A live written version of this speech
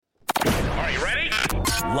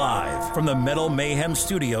Live from the Metal Mayhem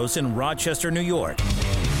Studios in Rochester, New York.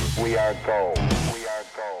 We are gold.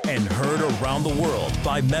 And heard around the world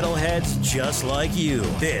by metalheads just like you.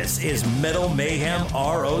 This is Metal Mayhem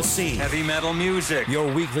ROC. Heavy metal music.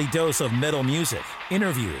 Your weekly dose of metal music,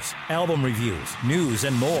 interviews, album reviews, news,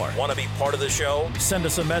 and more. Want to be part of the show? Send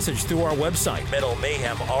us a message through our website,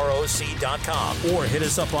 metalmayhemroc.com, or hit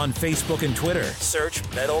us up on Facebook and Twitter. Search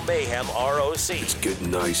Metal Mayhem ROC. It's getting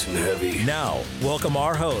nice and heavy. Now, welcome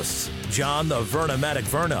our hosts, John the Vernomatic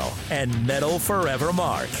Verno and Metal Forever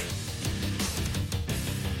Mark.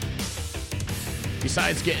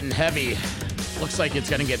 Besides getting heavy, looks like it's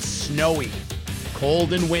going to get snowy,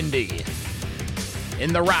 cold, and windy.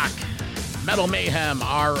 In the rock, Metal Mayhem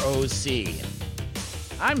ROC.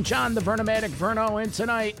 I'm John the Vernomatic Verno, and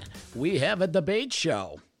tonight we have a debate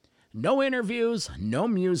show. No interviews, no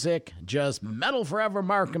music, just Metal Forever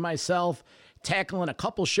Mark and myself tackling a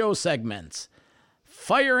couple show segments.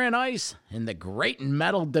 Fire and Ice and the Great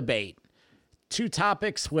Metal Debate. Two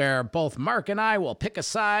topics where both Mark and I will pick a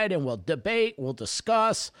side and we'll debate, we'll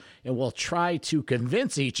discuss, and we'll try to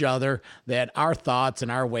convince each other that our thoughts and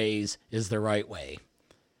our ways is the right way.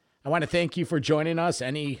 I want to thank you for joining us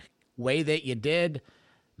any way that you did.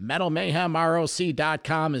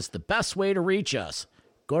 MetalMayhemROC.com is the best way to reach us.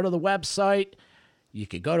 Go to the website. You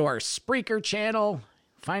could go to our Spreaker channel,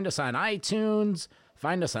 find us on iTunes,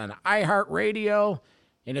 find us on iHeartRadio,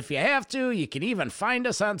 and if you have to, you can even find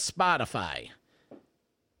us on Spotify.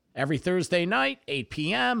 Every Thursday night, 8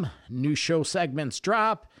 p.m., new show segments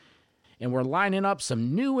drop, and we're lining up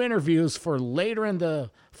some new interviews for later in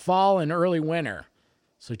the fall and early winter.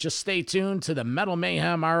 So just stay tuned to the Metal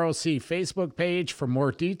Mayhem ROC Facebook page for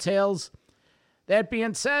more details. That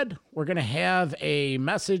being said, we're going to have a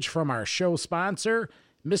message from our show sponsor,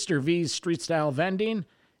 Mr. V's Street Style Vending,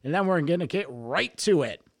 and then we're going to get right to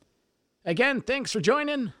it. Again, thanks for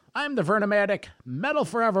joining. I'm the Vernomatic. Metal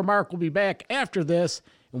Forever Mark will be back after this,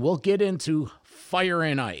 and we'll get into Fire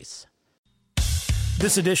and Ice.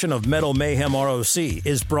 This edition of Metal Mayhem ROC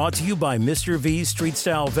is brought to you by Mr. V's Street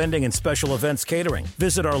Style Vending and Special Events Catering.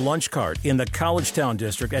 Visit our lunch cart in the Collegetown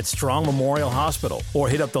District at Strong Memorial Hospital, or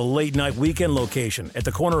hit up the late night weekend location at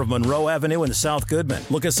the corner of Monroe Avenue and South Goodman.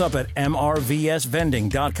 Look us up at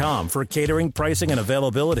mrvsvending.com for catering, pricing, and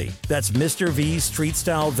availability. That's Mr. V's Street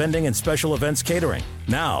Style Vending and Special Events Catering.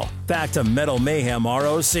 Now, back to Metal Mayhem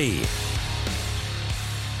ROC.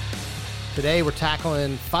 Today we're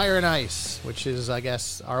tackling Fire and Ice, which is, I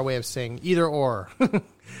guess, our way of saying either or.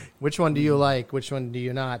 Which one do you like? Which one do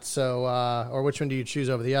you not? So, or which one do you choose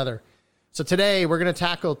over the other? So today we're going to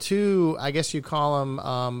tackle two, I guess you call them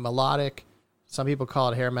melodic. Some people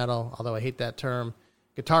call it hair metal, although I hate that term.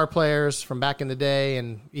 Guitar players from back in the day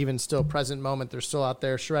and even still present moment. They're still out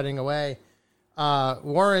there shredding away.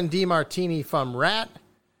 Warren DeMartini from Rat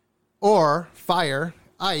or Fire,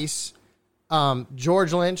 Ice.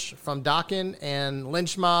 George Lynch from Dokken and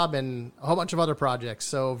Lynch Mob and a whole bunch of other projects.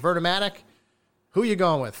 So, Vernomatic, who you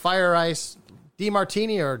going with? Fire, Ice,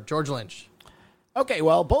 DeMartini, or George Lynch? Okay,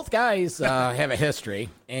 well, both guys have a history,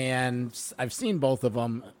 and I've seen both of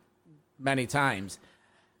them many times.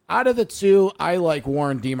 Out of the two, I like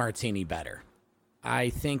Warren DeMartini better. I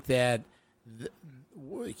think that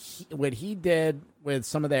what he did with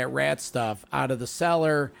some of that Rat stuff, Out of the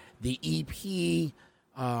Cellar, the EP,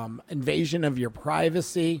 Invasion of Your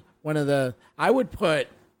Privacy, I would put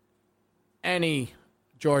any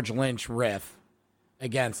George Lynch riff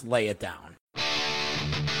against Lay It Down.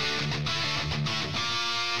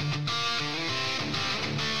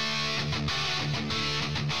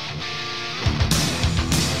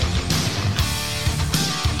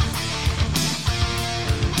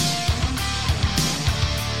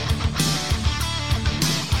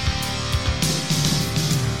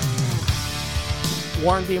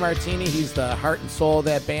 Warren DeMartini, he's the heart and soul of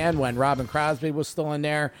that band. When Robin Crosby was still in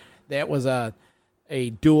there, that was a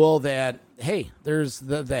duel that, hey, there's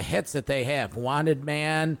the hits that they have. Wanted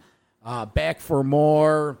Man, Back for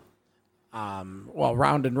More,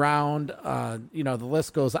 Round and Round. The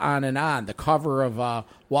list goes on and on. The cover of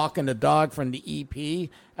Walking the Dog from the EP.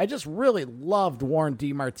 I just really loved Warren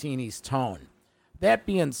DeMartini's tone. That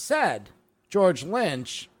being said, George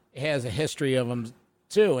Lynch has a history of him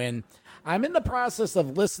too, and I'm in the process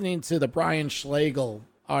of listening to the Brian Schlegel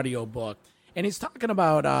audiobook, and he's talking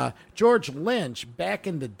about George Lynch. Back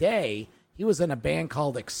in the day, he was in a band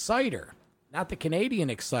called Exciter, not the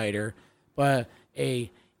Canadian Exciter, but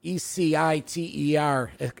a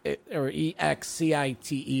ECITER or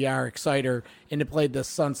EXCITER Exciter, and it played the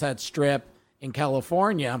Sunset Strip in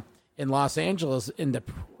California, in Los Angeles in the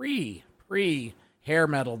pre hair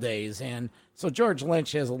metal days. And So George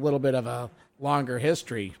Lynch has a little bit of a longer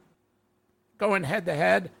history. Going head to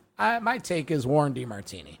head, my take is Warren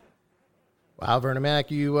DeMartini. Wow, Vernon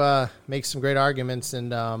Mack, you make some great arguments,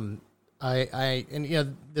 and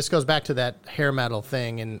this goes back to that hair metal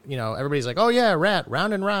thing, and everybody's like, oh yeah, Rat,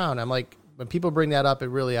 Round and Round. I'm like, when people bring that up, it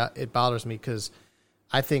really it bothers me because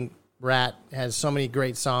I think Rat has so many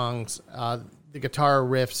great songs. The guitar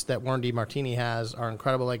riffs that Warren DeMartini has are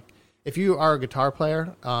incredible. Like, if you are a guitar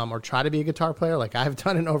player or try to be a guitar player, like I've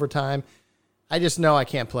done in overtime, I just know I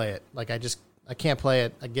can't play it. Like, I can't play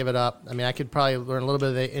it. I give it up. I mean, I could probably learn a little bit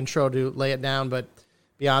of the intro to lay it down, but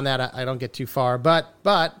beyond that, I don't get too far. But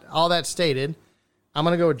all that stated, I'm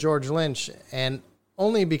going to go with George Lynch, and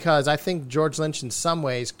only because I think George Lynch in some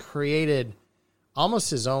ways created almost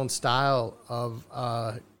his own style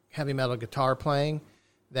of heavy metal guitar playing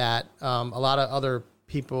that a lot of other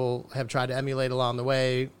people have tried to emulate along the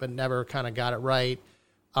way, but never kind of got it right.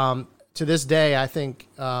 To this day, I think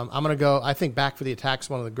I'm going to go, I think Back for the Attack is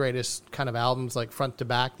one of the greatest kind of albums, like front to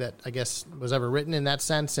back, that I guess was ever written in that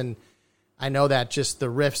sense. And I know that just the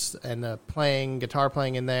riffs and the guitar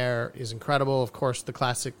playing in there is incredible. Of course, the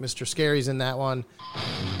classic Mr. Scary's in that one.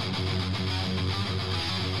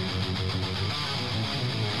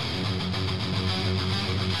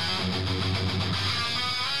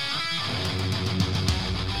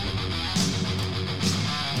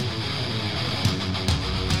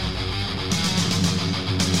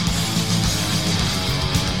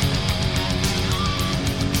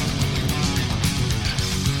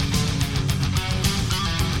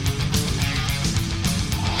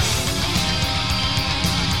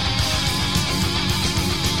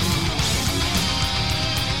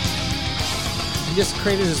 He just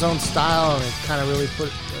created his own style and kind of really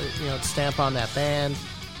put stamp on that band.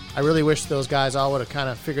 I really wish those guys all would have kind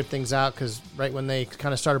of figured things out, because right when they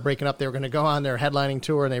kind of started breaking up, they were going to go on their headlining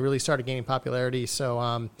tour and they really started gaining popularity.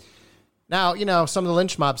 So now, some of the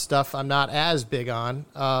Lynch Mob stuff I'm not as big on,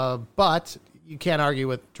 but you can't argue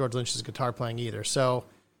with George Lynch's guitar playing either. So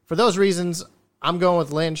for those reasons, I'm going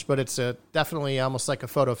with Lynch, but it's definitely almost like a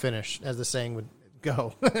photo finish, as the saying would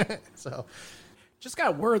go. So. Just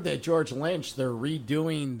got word that George Lynch, they're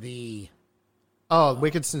redoing the...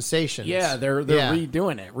 Wicked Sensations. Yeah, they're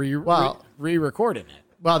redoing it, re-recording it.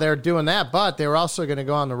 Well, they're doing that, but they were also going to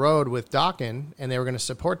go on the road with Dokken, and they were going to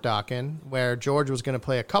support Dokken, where George was going to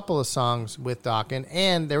play a couple of songs with Dokken,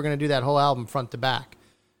 and they were going to do that whole album front to back,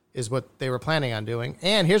 is what they were planning on doing.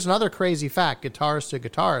 And here's another crazy fact, guitarist to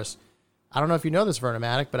guitarist. I don't know if you know this, Vernon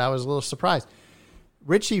Matic, but I was a little surprised.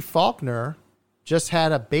 Richie Faulkner just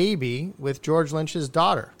had a baby with George Lynch's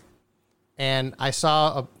daughter. And I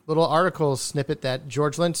saw a little article snippet that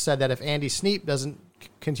George Lynch said that if Andy Sneap doesn't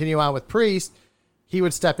continue on with Priest, he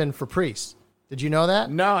would step in for Priest. Did you know that?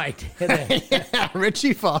 No, I didn't. Yeah,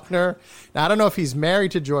 Richie Faulkner. Now, I don't know if he's married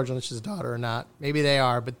to George Lynch's daughter or not. Maybe they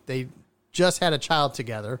are, but they just had a child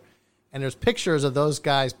together. And there's pictures of those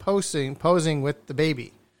guys posing with the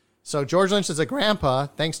baby. So George Lynch is a grandpa,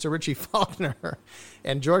 thanks to Richie Faulkner.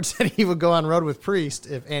 And George said he would go on road with Priest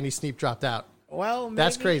if Andy Sneap dropped out. Well,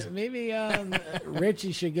 that's crazy. Maybe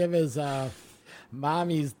Richie should give his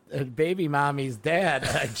baby mommy's dad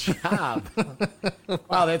a job.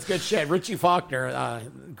 Wow, that's good shit. Richie Faulkner,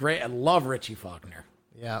 great. I love Richie Faulkner.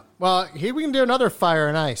 Yeah. Well, here we can do another Fire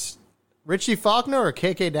and Ice. Richie Faulkner or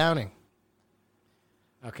KK Downing?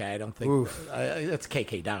 Okay, I don't think it's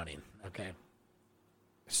KK Downing. Okay.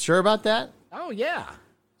 Sure about that? Oh, yeah.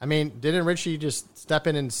 I mean, didn't Richie just step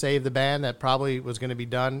in and save the band that probably was going to be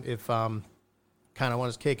done if kind of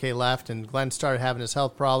once KK left and Glenn started having his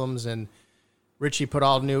health problems and Richie put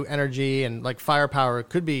all new energy and like firepower? It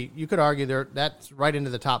could be, you could argue that's right into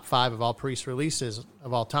the top 5 of all Priest releases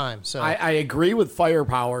of all time. So I agree with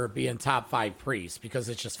firepower being top 5 Priest because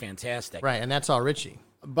it's just fantastic. Right, and that's all Richie.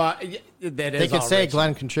 But that is they could say Richie.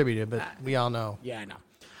 Glenn contributed, but we all know. Yeah, I know.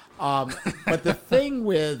 But the thing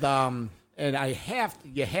with, and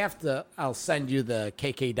you have to, I'll send you the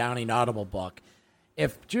KK Downing Audible book.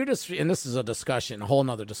 If Judas, and this is a discussion, a whole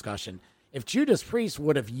nother discussion, if Judas Priest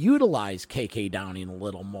would have utilized KK Downing a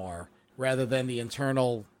little more rather than the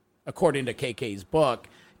internal, according to KK's book,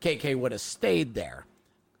 KK would have stayed there.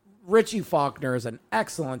 Richie Faulkner is an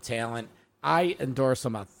excellent talent. I endorse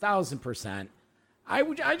him 1,000%.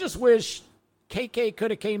 I just wish KK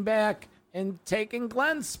could have came back and taken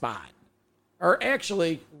Glenn's spot. Or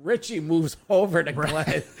actually, Richie moves over to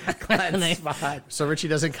Glenn's spot. So Richie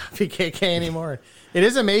doesn't copy KK anymore. It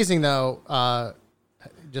is amazing, though,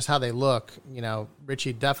 just how they look. You know,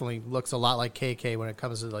 Richie definitely looks a lot like KK when it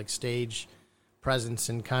comes to like stage presence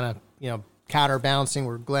and kind of, counterbalancing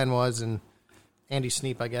where Glenn was and Andy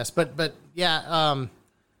Sneap, I guess. But yeah,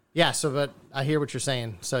 Yeah, but I hear what you're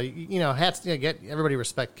saying. So, hats get everybody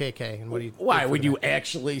respect KK. And what do you? Why would you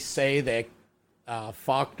actually say that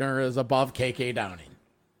Faulkner is above KK Downing?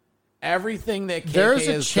 Everything that KK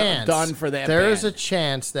has done for that There's band. a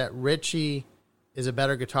chance that Richie is a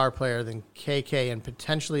better guitar player than KK and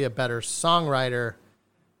potentially a better songwriter.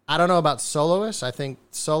 I don't know about soloists. I think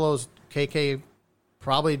solos KK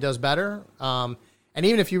probably does better. And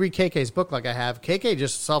even if you read KK's book like I have, KK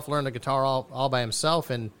just self-learned the guitar all by himself,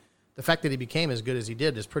 and the fact that he became as good as he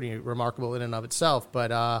did is pretty remarkable in and of itself.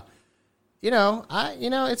 But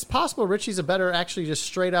it's possible Richie's a better, actually just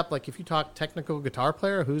straight up, like if you talk technical guitar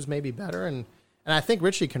player, who's maybe better. And I think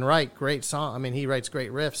Richie can write great songs. I mean, he writes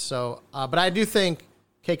great riffs. So, but I do think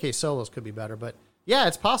KK solos could be better. But yeah,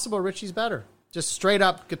 it's possible Richie's better. Just straight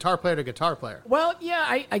up guitar player to guitar player. Well,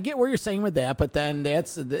 yeah, I get where you're saying with that, but then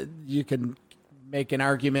you can make an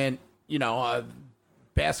argument,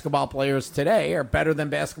 basketball players today are better than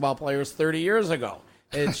basketball players 30 years ago.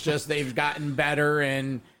 It's just they've gotten better,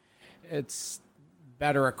 and it's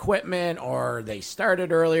better equipment, or they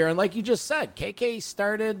started earlier. And like you just said, KK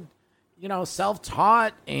started,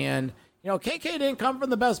 self-taught, and, KK didn't come from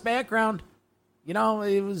the best background. He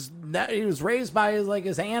was raised by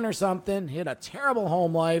his aunt or something. He had a terrible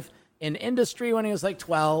home life in industry when he was like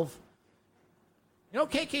 12.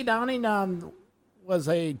 KK Downing was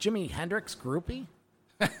a Jimi Hendrix groupie.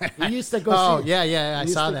 He used to go. I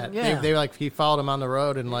saw that. Yeah. They were he followed him on the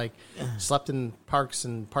road and slept in parks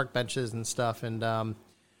and park benches and stuff. And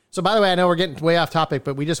so, by the way, I know we're getting way off topic,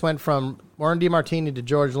 but we just went from Warren DeMartini to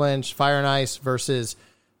George Lynch, Fire and Ice versus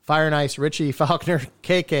Fire and Ice, Richie Faulkner,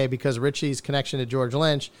 KK, because Richie's connection to George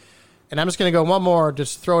Lynch. And I'm just going to go one more,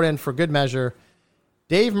 just throw it in for good measure.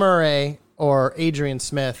 Dave Murray or Adrian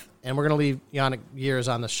Smith, and we're going to leave Yannick Years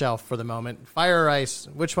on the shelf for the moment. Fire or Ice,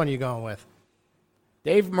 which one are you going with?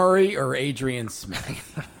 Dave Murray or Adrian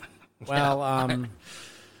Smith? Well,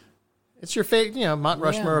 it's your favorite, Mount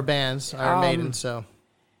Rushmore bands, Iron Maiden, so.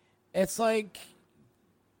 It's like,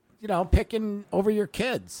 picking over your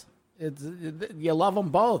kids. You love them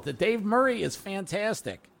both. Dave Murray is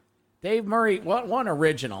fantastic. Dave Murray, one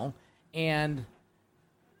original, and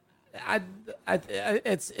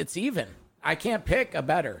it's even. I can't pick a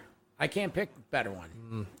better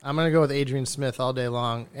one. I'm going to go with Adrian Smith all day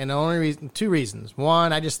long, and the only two reasons.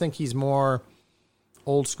 One, I just think he's more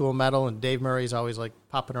old school metal, and Dave Murray's always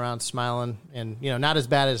popping around, smiling, and not as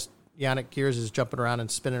bad as Yannick Gears is jumping around and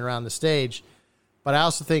spinning around the stage. But I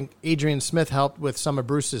also think Adrian Smith helped with some of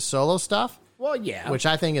Bruce's solo stuff. Well, yeah. Which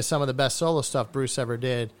I think is some of the best solo stuff Bruce ever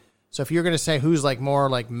did. So if you're going to say who's more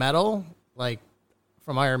metal,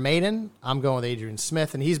 from Iron Maiden, I'm going with Adrian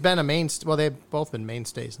Smith. And he's been a mainstay. Well, they've both been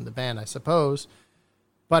mainstays in the band, I suppose.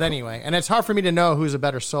 But anyway, and it's hard for me to know who's a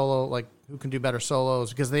better solo, who can do better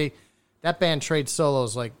solos, because that band trades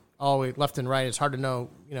solos always left and right. It's hard to know,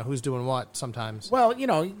 who's doing what sometimes. Well, you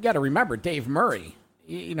got to remember Dave Murray.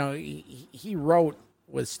 He wrote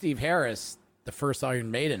with Steve Harris the first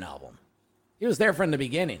Iron Maiden album. He was there from the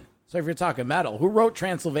beginning. So if you're talking metal, who wrote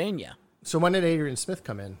Transylvania? So when did Adrian Smith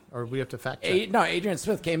come in? Or we have to fact check? No, Adrian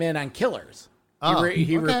Smith came in on Killers.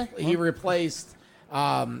 He replaced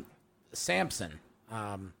Samson.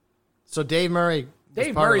 So Dave Murray.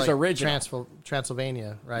 Dave Murray's original.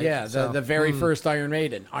 Transylvania, right? Yeah, the very first Iron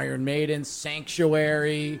Maiden. Iron Maiden,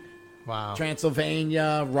 Sanctuary, wow,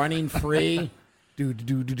 Transylvania, Running Free.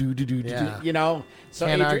 Yeah. So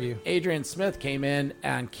Can't argue. Adrian Smith came in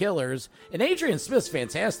on Killers, and Adrian Smith's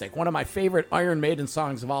fantastic. One of my favorite Iron Maiden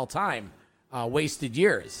songs of all time, Wasted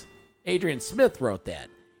Years. Adrian Smith wrote that.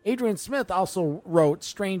 Adrian Smith also wrote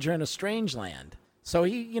Stranger in a Strange Land. So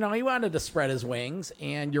he wanted to spread his wings,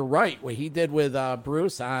 and you're right, what he did with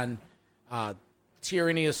Bruce on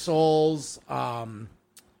Tyranny of Souls,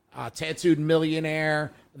 Tattooed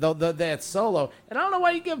Millionaire, that solo. And I don't know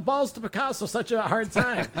why you give Balls to Picasso such a hard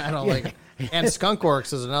time. I don't like it. And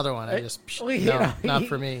Skunkworks is another one. Not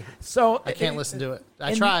for me. So I can't listen to it.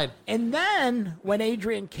 I tried. And then when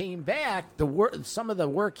Adrian came back, some of the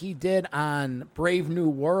work he did on Brave New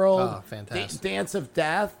World, fantastic. Dance of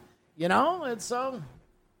Death, it's so.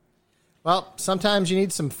 Well, sometimes you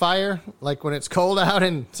need some fire, like when it's cold out,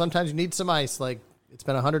 and sometimes you need some ice, like it's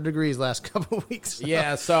been 100 degrees last couple of weeks. So,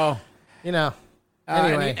 yeah, so.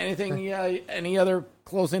 Anyway. Any other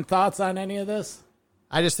closing thoughts on any of this?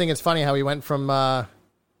 I just think it's funny how we went from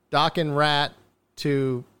Doc and Rat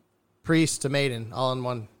to Priest to Maiden all in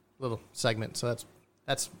one little segment. So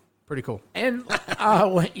that's pretty cool. And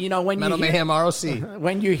when Metal Mayhem ROC.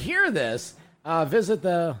 When you hear this, visit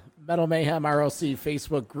the Metal Mayhem ROC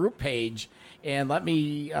Facebook group page and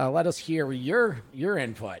let us hear your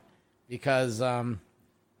input, because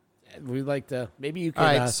we'd like to, maybe you could All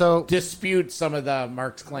right, so dispute some of the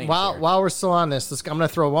Mark's claims. While we're still on this, I'm going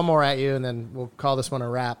to throw one more at you, and then we'll call this one a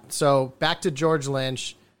wrap. So back to George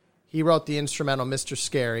Lynch. He wrote the instrumental Mr.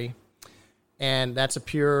 Scary, and that's a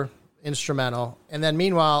pure instrumental. And then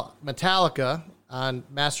meanwhile, Metallica on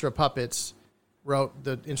Master of Puppets wrote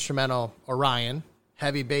the instrumental Orion,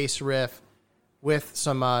 heavy bass riff with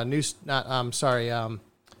some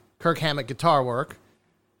Kirk Hammett guitar work.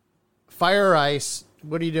 Fire or Ice,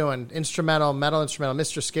 what are you doing? Instrumental, metal instrumental,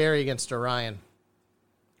 Mr. Scary against Orion.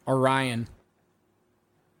 Orion.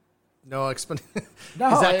 No explanation.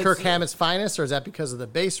 No, is that Kirk Hammett's finest, or is that because of the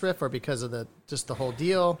bass riff, or because of the whole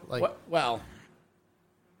deal? Like, well,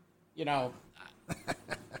 you know.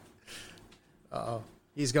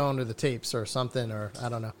 He's going to the tapes or something, or I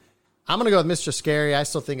don't know. I'm going to go with Mr. Scary. I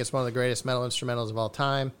still think it's one of the greatest metal instrumentals of all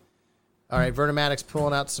time. All right, Vernomatic's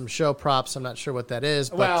pulling out some show props. I'm not sure what that is,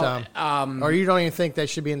 but or you don't even think they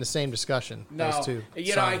should be in the same discussion. No, those two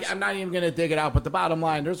I'm not even going to dig it out. But the bottom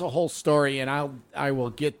line, there's a whole story, and I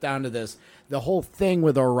will get down to this. The whole thing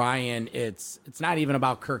with Orion, it's not even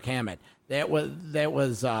about Kirk Hammett. That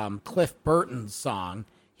was Cliff Burton's song.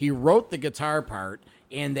 He wrote the guitar part,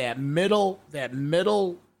 and that middle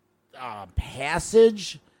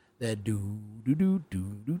passage. That do.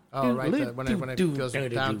 Oh, right. When it goes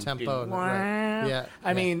down tempo. Right. Yeah.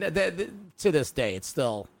 I mean, to this day, it's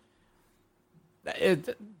still.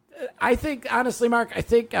 I think, honestly, Mark,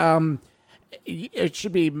 it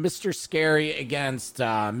should be Mr. Scary against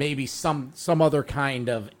maybe some other kind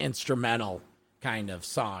of instrumental kind of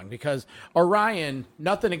song, because Orion,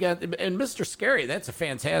 nothing against, and Mr. Scary, that's a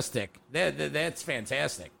fantastic. That's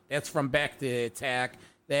fantastic. That's from Back to the Attack.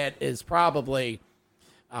 That is probably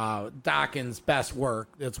Dawkins' best work.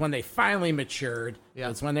 That's when they finally matured. Yeah.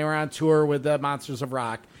 That's when they were on tour with the Monsters of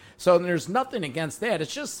Rock. So there's nothing against that.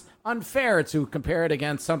 It's just unfair to compare it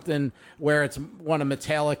against something where it's one of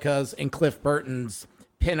Metallica's and Cliff Burton's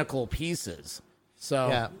pinnacle pieces. So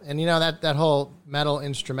yeah, and you know that whole metal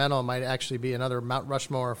instrumental might actually be another Mount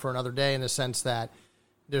Rushmore for another day, in the sense that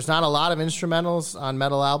there's not a lot of instrumentals on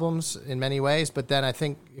metal albums in many ways, but then I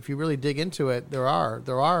think if you really dig into it, there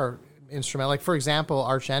are instrumental. Like, for example,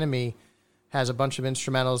 Arch Enemy has a bunch of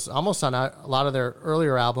instrumentals almost on a lot of their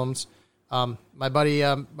earlier albums. My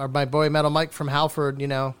boy Metal Mike from Halford, you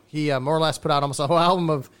know, he more or less put out almost a whole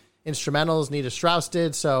album of instrumentals. Nita Strauss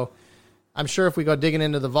did. So I'm sure if we go digging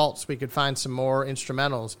into the vaults, we could find some more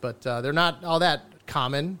instrumentals, but they're not all that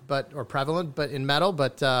common or prevalent, but in metal,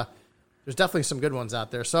 but there's definitely some good ones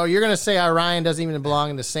out there. So you're going to say Orion doesn't even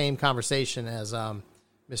belong in the same conversation as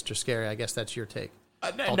Mr. Scary. I guess that's your take.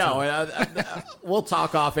 We'll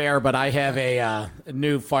talk off air, but I have a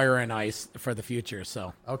new Fire and Ice for the future.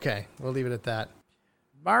 So okay, we'll leave it at that.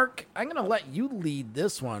 Mark, I'm going to let you lead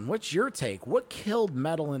this one. What's your take? What killed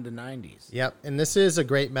metal in the 90s? Yep, and this is a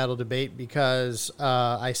great metal debate because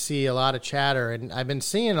I see a lot of chatter, and I've been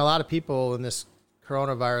seeing a lot of people in this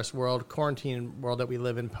coronavirus world, quarantine world that we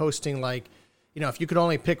live in, posting like, you know, if you could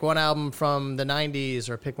only pick one album from the 90s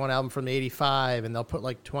or pick one album from the 85, and they'll put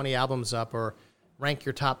like 20 albums up, or rank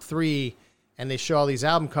your top 3, and they show all these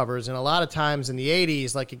album covers. And a lot of times in the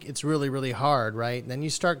 80s, like, it's really, really hard, right? And then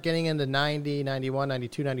you start getting into 90, 91,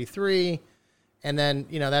 92, 93, and then,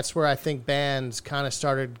 you know, that's where I think bands kind of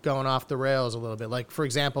started going off the rails a little bit. Like, for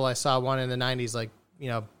example, I saw one in the 90s, like, you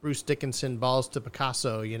know, Bruce Dickinson, Balls to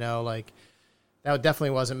Picasso, you know, like, that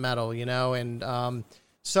definitely wasn't metal, you know? And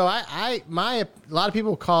so a lot of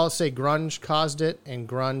people say grunge caused it, and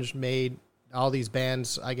grunge made all these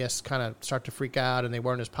bands, I guess, kind of start to freak out, and they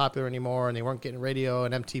weren't as popular anymore, and they weren't getting radio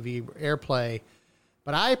and MTV airplay.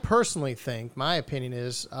 But I personally think, my opinion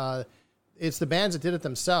is, it's the bands that did it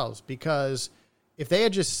themselves, because if they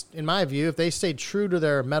had just, in my view, if they stayed true to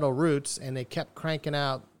their metal roots and they kept cranking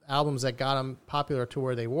out albums that got them popular to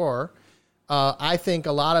where they were, I think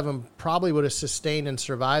a lot of them probably would have sustained and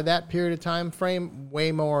survived that period of time frame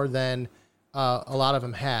way more than a lot of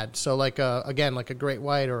them had. So like a Great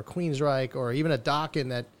White or a Queensryche or even a Dokken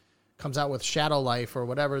that comes out with Shadow Life or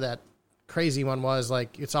whatever that crazy one was,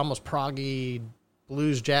 like, it's almost proggy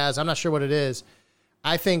blues jazz. I'm not sure what it is.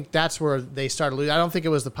 I think that's where they started losing. I don't think it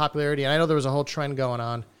was the popularity, and I know there was a whole trend going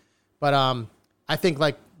on, but I think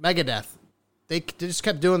like Megadeth, they just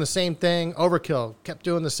kept doing the same thing. Overkill kept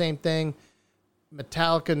doing the same thing.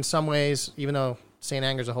 Metallica in some ways, even though St.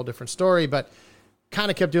 Anger's a whole different story, but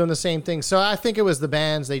kind of kept doing the same thing. So I think it was the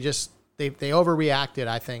bands. They overreacted,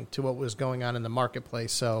 I think, to what was going on in the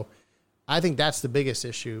marketplace. So I think that's the biggest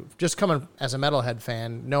issue. Just coming as a metalhead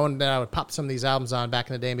fan, knowing that I would pop some of these albums on back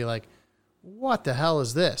in the day and be like, what the hell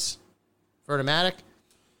is this? Vernomatic?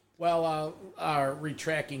 Well,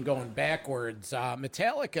 retracking, going backwards,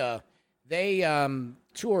 Metallica, they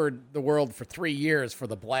toured the world for 3 years for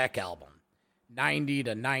the Black Album. 90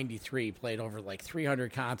 to 93, played over like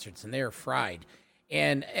 300 concerts, and they were fried.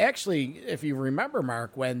 And actually, if you remember,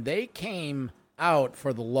 Mark, when they came out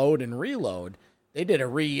for the Load and Reload, they did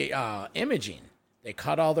a imaging. They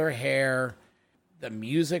cut all their hair. The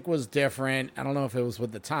music was different. I don't know if it was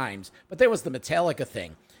with the times, but there was the Metallica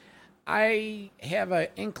thing. I have an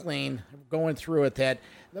inkling going through it that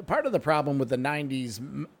the part of the problem with the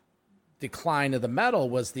 90s decline of the metal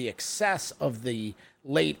was the excess of the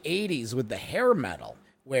late 80s with the hair metal,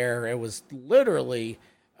 where it was literally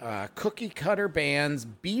cookie cutter bands,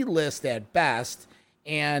 B-list at best,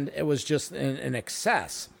 and it was just an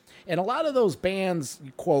excess. And a lot of those bands,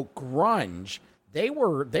 quote, grunge, they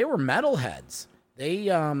were metalheads.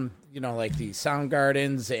 They, like the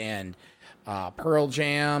Soundgardens and Pearl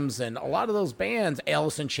Jams and a lot of those bands,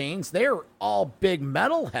 Alice in Chains, they're all big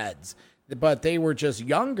metalheads, but they were just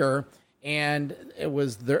younger, and it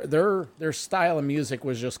was their style of music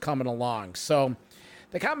was just coming along. So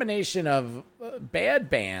the combination of bad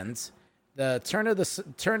bands, the turn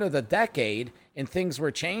of the decade, and things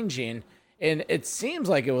were changing, and it seems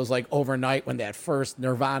like it was like overnight when that first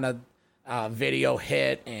Nirvana video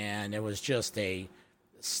hit, and it was just a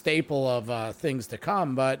staple of things to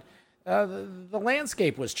come. But the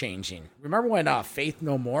landscape was changing. Remember when Faith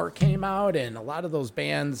No More came out, and a lot of those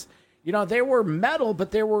bands, they were metal,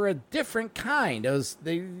 but they were a different kind. It was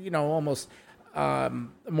almost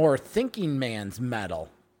more thinking man's metal.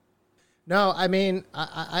 No, I mean,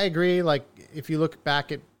 I agree. Like, if you look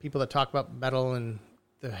back at people that talk about metal and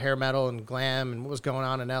the hair metal and glam and what was going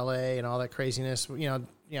on in LA and all that craziness,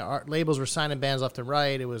 our labels were signing bands left and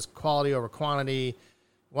right. It was quality over quantity,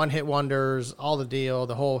 one-hit wonders, all the deal.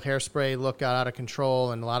 The whole Hairspray look got out of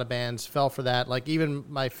control, and a lot of bands fell for that. Like, even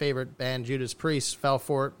my favorite band, Judas Priest, fell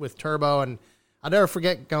for it with Turbo, and I'll never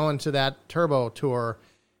forget going to that Turbo tour.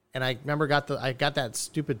 And I remember I got that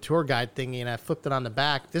stupid tour guide thingy, and I flipped it on the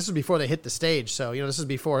back. This is before they hit the stage, so this is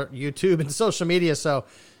before YouTube and social media, so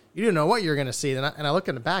you didn't know what you were going to see. And I look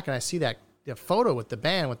in the back, and I see that photo with the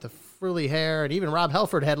band with the frilly hair, and even Rob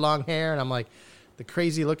Halford had long hair, and I'm like, the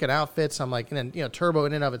crazy looking outfits. I'm like, and then Turbo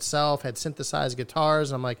in and of itself had synthesized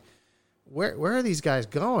guitars, and I'm like, where are these guys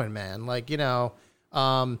going, man? Like, and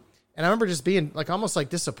I remember just being like almost like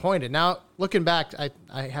disappointed. Now looking back,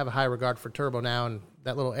 I have a high regard for Turbo now and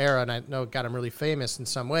that little era, and I know it got him really famous in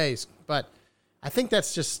some ways, but I think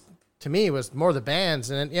that's just, to me, was more the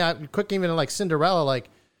bands. And then, quick, even like Cinderella, like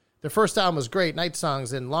their first album was great, Night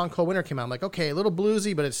Songs, and Long Cold Winter came out. I'm like, okay, a little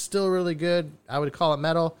bluesy, but it's still really good. I would call it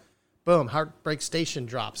metal. Boom, Heartbreak Station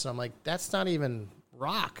drops. And I'm like, that's not even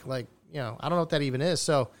rock. Like, I don't know what that even is.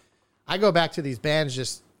 So I go back to these bands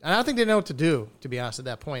and I don't think they know what to do, to be honest, at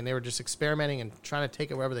that point. They were just experimenting and trying to take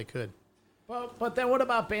it wherever they could. But then what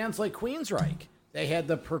about bands like Queensryche? They had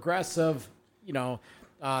the progressive, the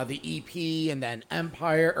EP, and then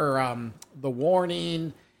Empire, or The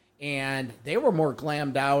Warning, and they were more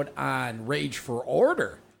glammed out on Rage for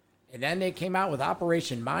Order. And then they came out with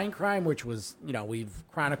Operation Mindcrime, which was, we've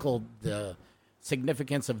chronicled the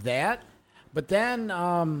significance of that. But then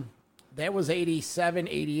that was 87,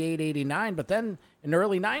 88, 89. But then in the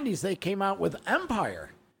early 90s, they came out with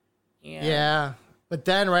Empire. And yeah. But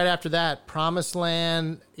then right after that, Promised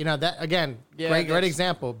Land, that, again, great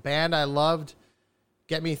example. Band I loved,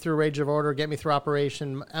 get me through Rage of Order, get me through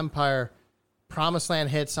Operation Empire. Promised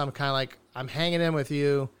Land hits, I'm kind of like, I'm hanging in with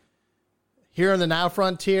you. Here in the Now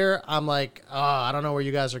Frontier, I'm like, I don't know where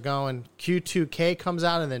you guys are going. Q2K comes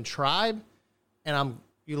out, and then Tribe, and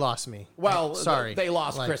you lost me. Well, sorry. They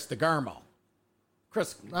lost Chris DeGarmo.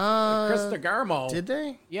 Chris DeGarmo. Did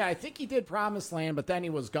they? Yeah, I think he did Promised Land, but then he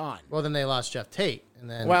was gone. Well, then they lost Jeff Tate, and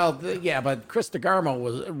then. Well, but Chris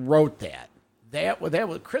DeGarmo wrote that. That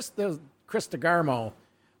was Chris DeGarmo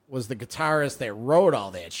was the guitarist that wrote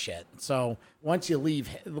all that shit. So once you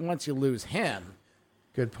lose him.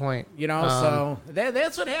 Good point. So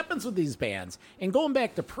that's what happens with these bands. And going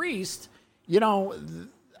back to Priest, I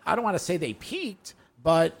don't want to say they peaked,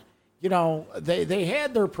 but they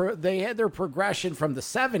had their progression from the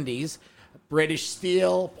 70s, British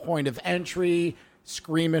Steel, Point of Entry,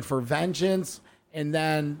 Screaming for Vengeance, and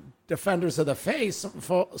then Defenders of the Faith.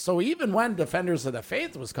 So even when Defenders of the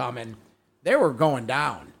Faith was coming, they were going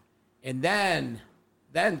down. And then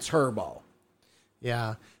Turbo.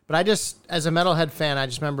 Yeah. But I just, as a metalhead fan, I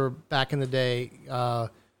just remember back in the day,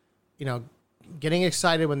 getting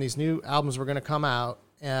excited when these new albums were going to come out,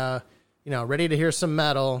 ready to hear some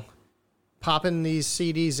metal, popping these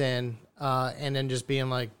CDs in, and then just being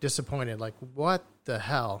like disappointed. Like, what the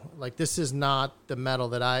hell? Like, this is not the metal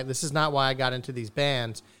this is not why I got into these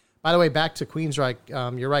bands. By the way, back to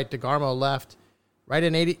Queensryche, you're right, DeGarmo left right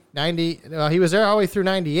in 90. He was there all the way through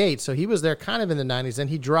 98, so he was there kind of in the 90s. Then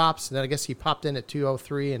he drops, and then I guess he popped in at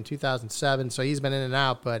 2003 and 2007, so he's been in and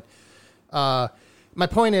out. But my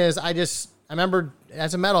point is, I remember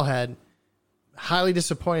as a metalhead, highly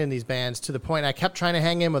disappointed in these bands to the point I kept trying to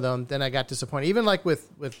hang in with them. Then I got disappointed. Even like with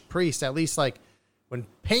Priest, at least like when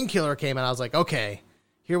Painkiller came out, I was like, okay,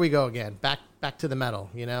 here we go again, back to the metal,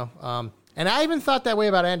 you know. And I even thought that way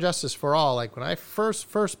about And Justice for All. Like when I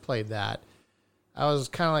first played that, I was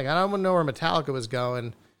kind of like, I don't know where Metallica was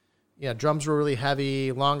going. Yeah, drums were really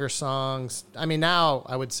heavy, longer songs. I mean, now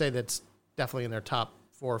I would say that's definitely in their top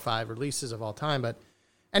 4 or 5 releases of all time. But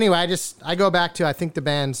anyway, I go back to, I think the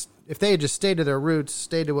bands, if they had just stayed to their roots,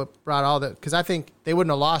 stayed to what brought all that, because I think they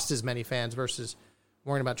wouldn't have lost as many fans versus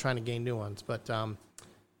worrying about trying to gain new ones. But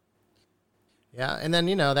yeah, and then,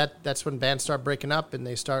 you know, that's when bands start breaking up and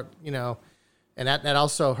they start, you know, and that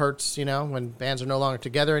also hurts, you know, when bands are no longer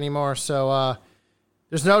together anymore. So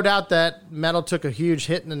there's no doubt that metal took a huge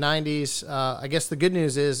hit in the 90s. I guess the good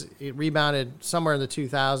news is it rebounded somewhere in the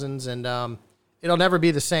 2000s, and it'll never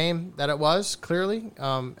be the same that it was, clearly,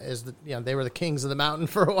 as they were the kings of the mountain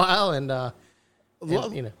for a while. And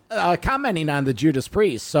you know, commenting on the Judas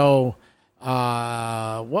Priest. So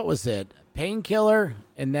what was it? Painkiller,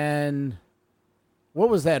 and then what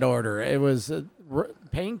was that order? It was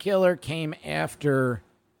Painkiller came after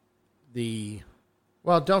the.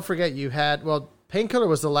 Well, don't forget you had Painkiller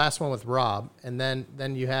was the last one with Rob, and then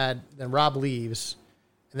Rob leaves,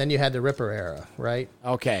 and then you had the Ripper era, right?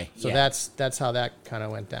 Okay, so that's how that kind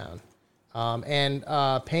of went down, and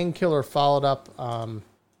Painkiller followed up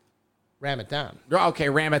Ram It Down. Okay,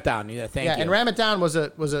 Ram It Down. Yeah, thank you. And Ram It Down was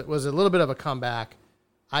a little bit of a comeback,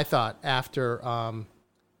 I thought, after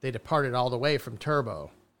they departed all the way from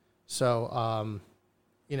Turbo, so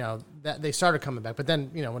you know that they started coming back, but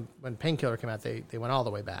then you know when Painkiller came out, they went all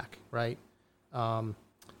the way back, right?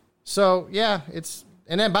 So yeah,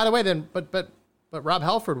 and then by the way, but Rob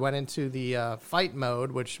Halford went into the fight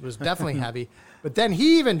mode, which was definitely heavy. But then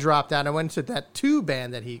he even dropped out and went to that 2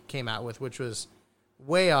 band that he came out with, which was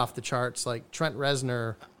way off the charts, like Trent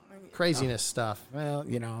Reznor craziness stuff. Well,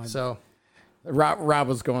 you know, so Rob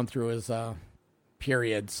was going through his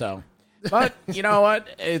period. So, but you know what?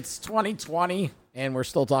 It's 2020, and we're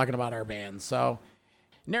still talking about our bands. So.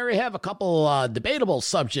 And there we have a couple debatable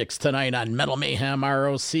subjects tonight on Metal Mayhem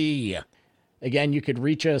ROC. Again, you could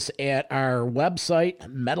reach us at our website,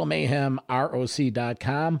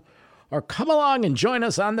 metalmayhemroc.com, or come along and join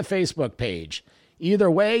us on the Facebook page.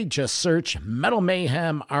 Either way, just search Metal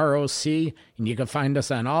Mayhem ROC, and you can find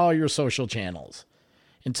us on all your social channels.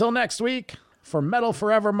 Until next week, for Metal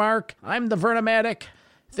Forever Mark, I'm the Vernomatic.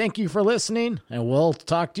 Thank you for listening, and we'll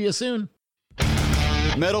talk to you soon.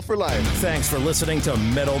 Metal for life. Thanks for listening to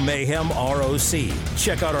Metal Mayhem ROC.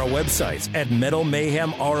 Check out our websites at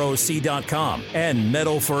metalmayhemroc.com and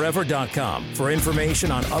metalforever.com for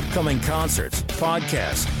information on upcoming concerts,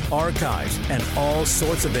 podcasts, archives, and all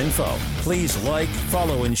sorts of info. Please like,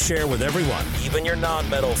 follow, and share with everyone, even your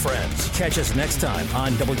non-metal friends. Catch us next time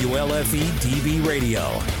on WLFE DB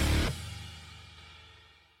Radio.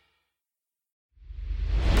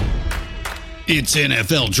 It's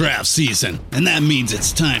NFL draft season, and that means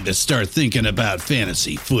it's time to start thinking about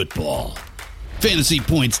fantasy football.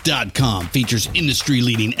 FantasyPoints.com features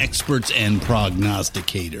industry-leading experts and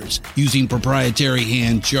prognosticators using proprietary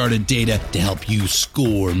hand-charted data to help you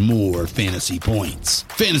score more fantasy points.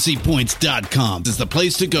 FantasyPoints.com is the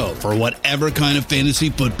place to go for whatever kind of fantasy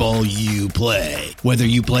football you play. Whether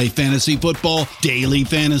you play fantasy football, daily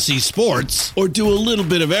fantasy sports, or do a little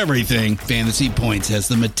bit of everything, Fantasy Points has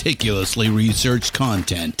the meticulously researched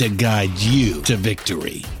content to guide you to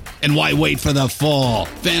victory. And why wait for the fall?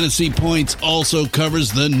 Fantasy Points also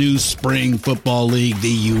covers the new spring football league,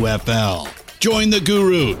 the UFL. Join the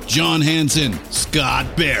guru, John Hansen,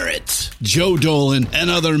 Scott Barrett, Joe Dolan,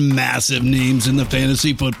 and other massive names in the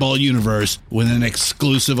fantasy football universe with an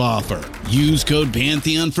exclusive offer. Use code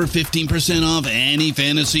Pantheon for 15% off any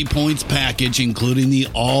Fantasy Points package, including the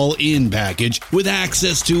all-in package, with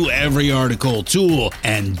access to every article, tool,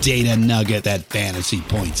 and data nugget that Fantasy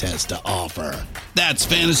Points has to offer. That's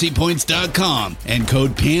FantasyPoints.com and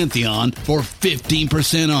code Pantheon for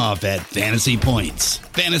 15% off at Fantasy Points.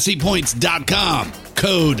 FantasyPoints.com,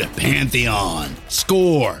 code Pantheon.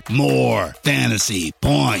 Score more fantasy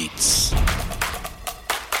points.